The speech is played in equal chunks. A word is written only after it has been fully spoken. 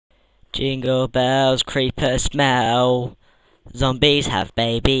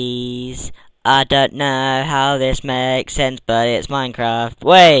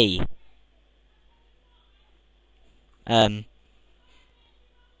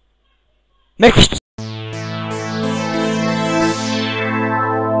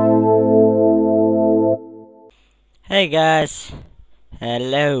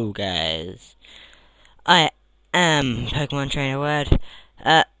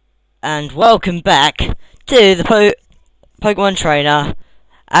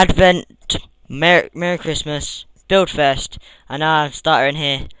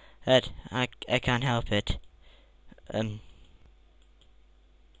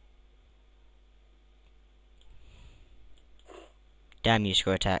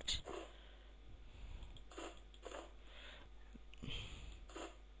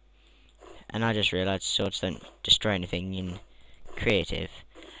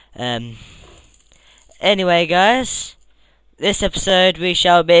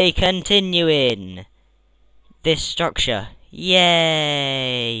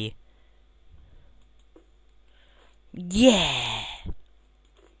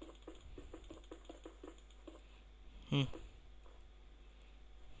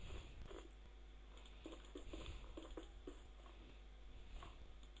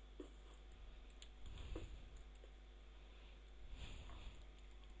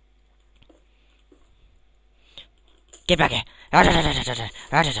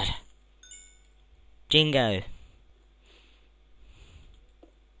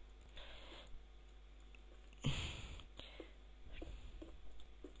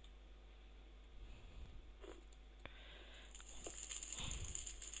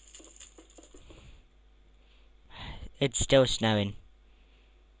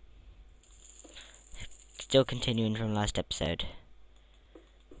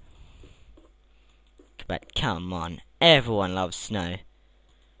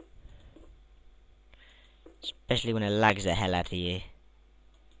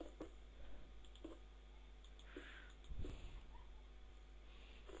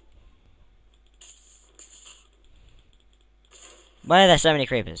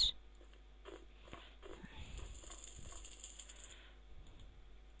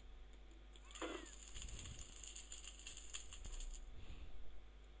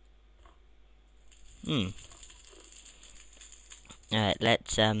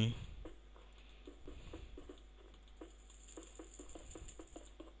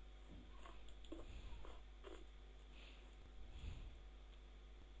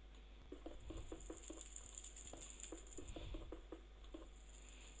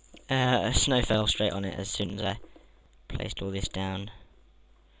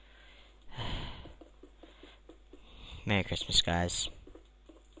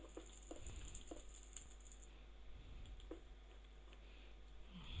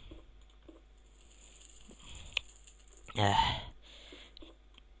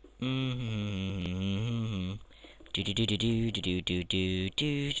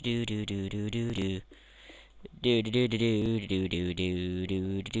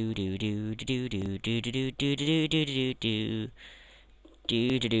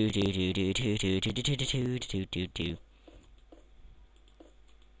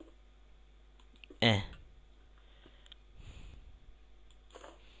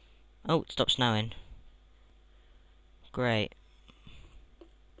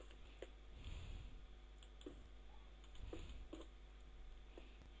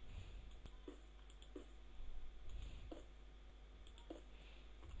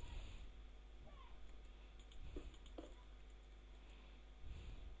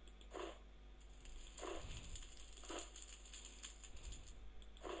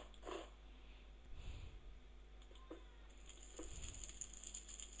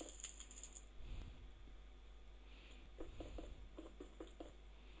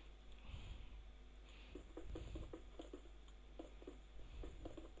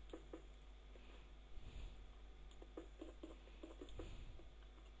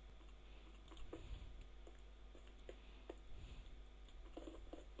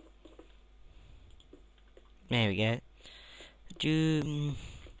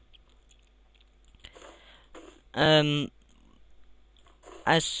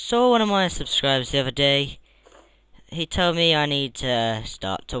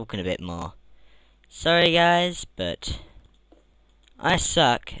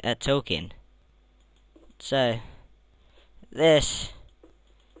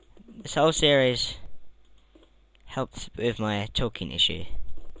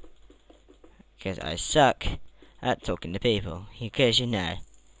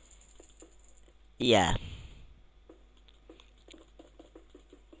yeah.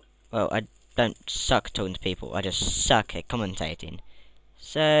 Well, I don't suck talking to people, I just suck at commentating.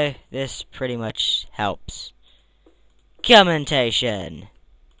 So, this pretty much helps. Commentation!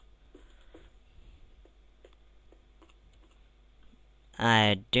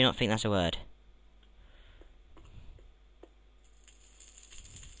 I do not think that's a word.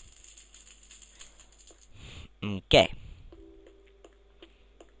 Okay.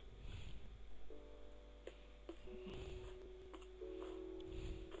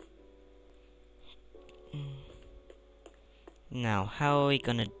 Now, how are we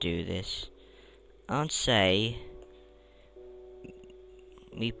gonna do this? I'd say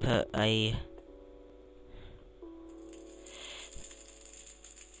we put a...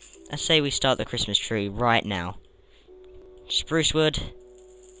 I say we start the Christmas tree right now. Spruce wood.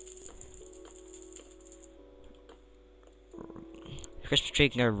 Christmas tree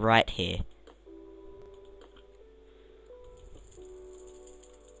can go right here.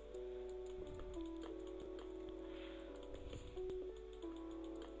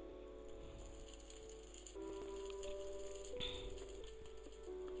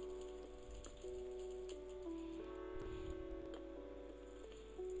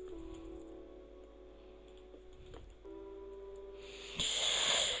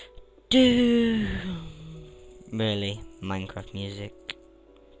 Really, Minecraft music.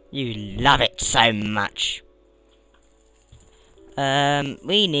 You love it so much.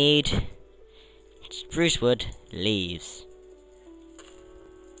 We need spruce wood, leaves.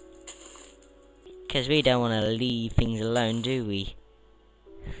 Because we don't want to leave things alone, do we?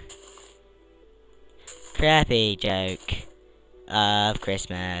 Crappy joke of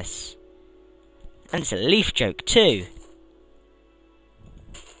Christmas. And it's a leaf joke too.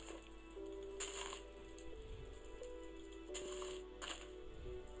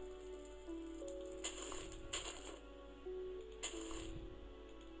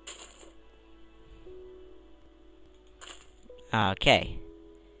 Okay.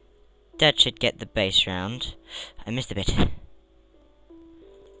 That should get the base round. I missed a bit.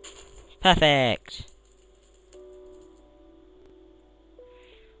 Perfect!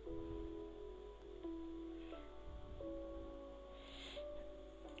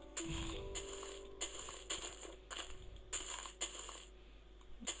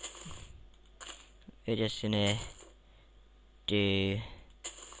 We're just gonna do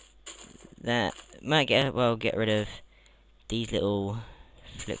that. Might get rid of these little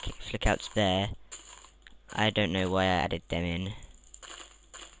flick outs there. I don't know why I added them in.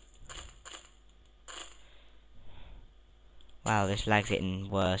 Wow, this lag's getting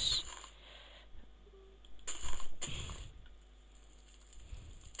worse.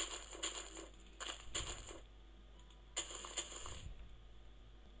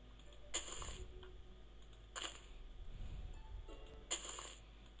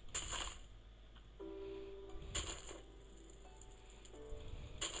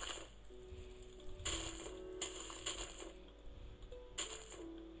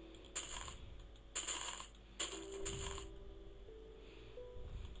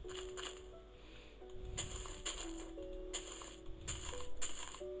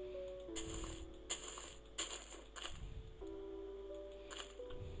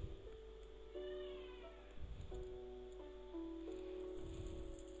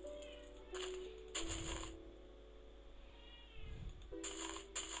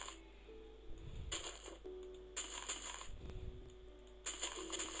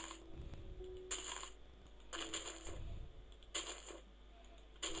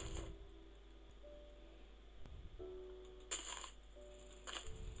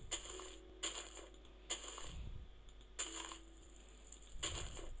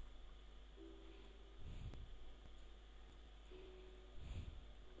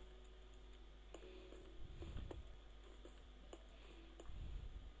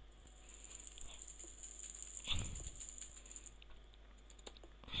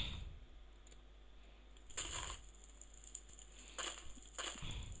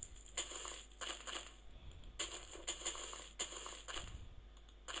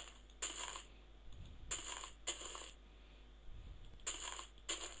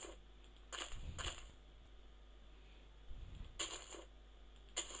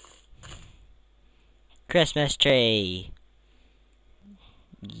 Christmas tree!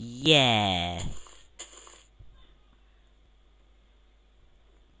 Yeah!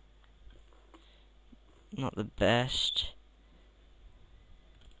 Not the best.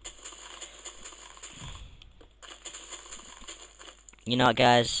 You know what,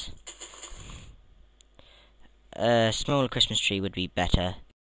 guys? A smaller Christmas tree would be better.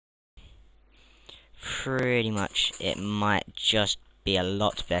 pretty much it might just be a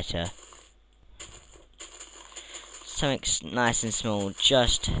lot better. Something nice and small,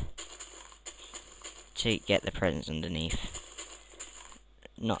 just to get the presents underneath.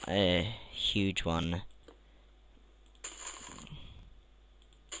 Not a huge one.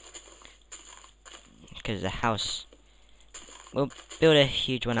 Because the house, we'll build a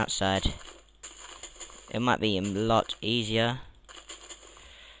huge one outside. It might be a lot easier.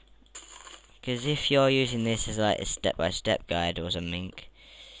 Because if you're using this as like a step-by-step guide or something,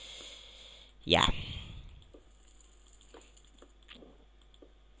 yeah.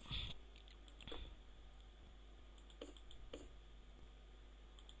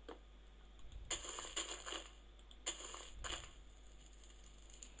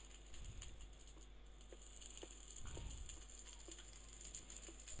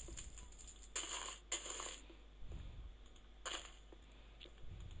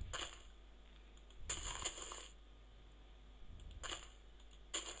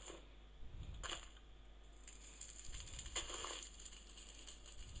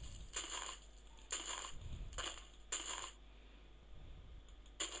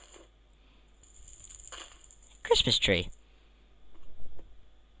 Christmas tree.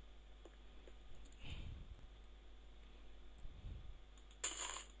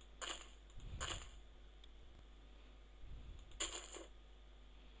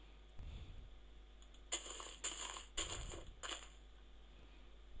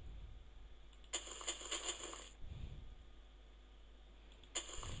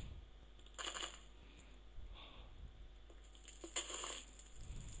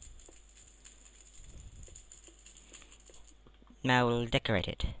 Now we'll decorate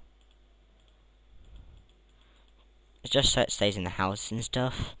it. It's just so it stays in the house and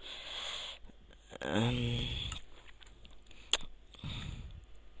stuff.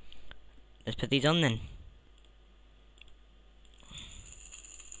 Let's put these on then.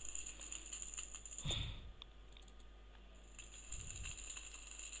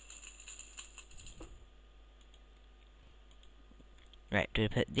 Right, we'll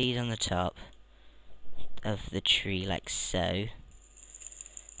put these on the top of the tree like so.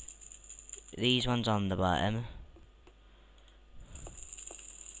 These ones on the bottom.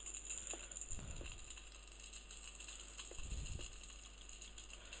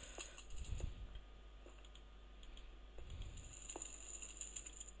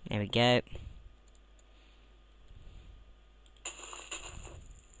 There we go.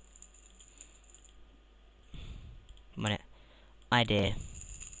 Minute. Idea.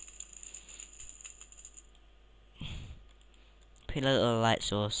 Put a little light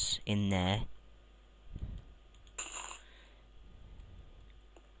source in there.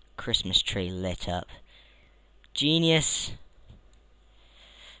 Christmas tree lit up. Genius.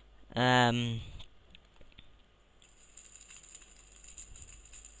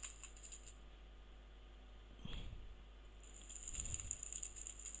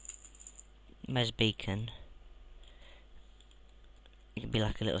 Where's beacon? It could be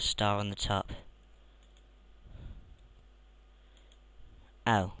like a little star on the top.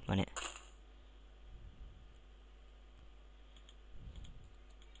 Oh, on it.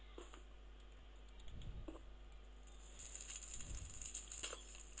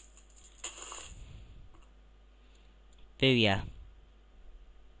 Booyah.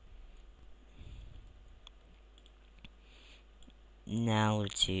 Now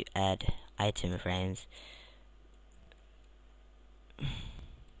to add item frames.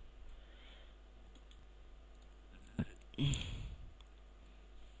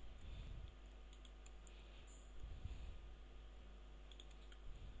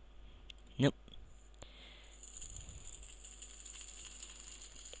 Nope.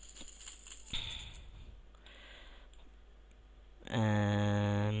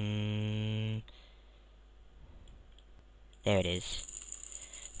 There it is.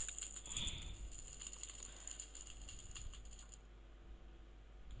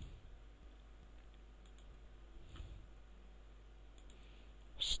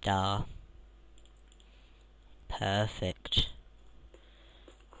 Star. Perfect.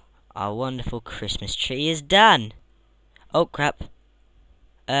 Our wonderful Christmas tree is done. Oh crap.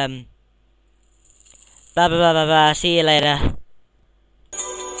 Blah blah blah blah blah. See you later.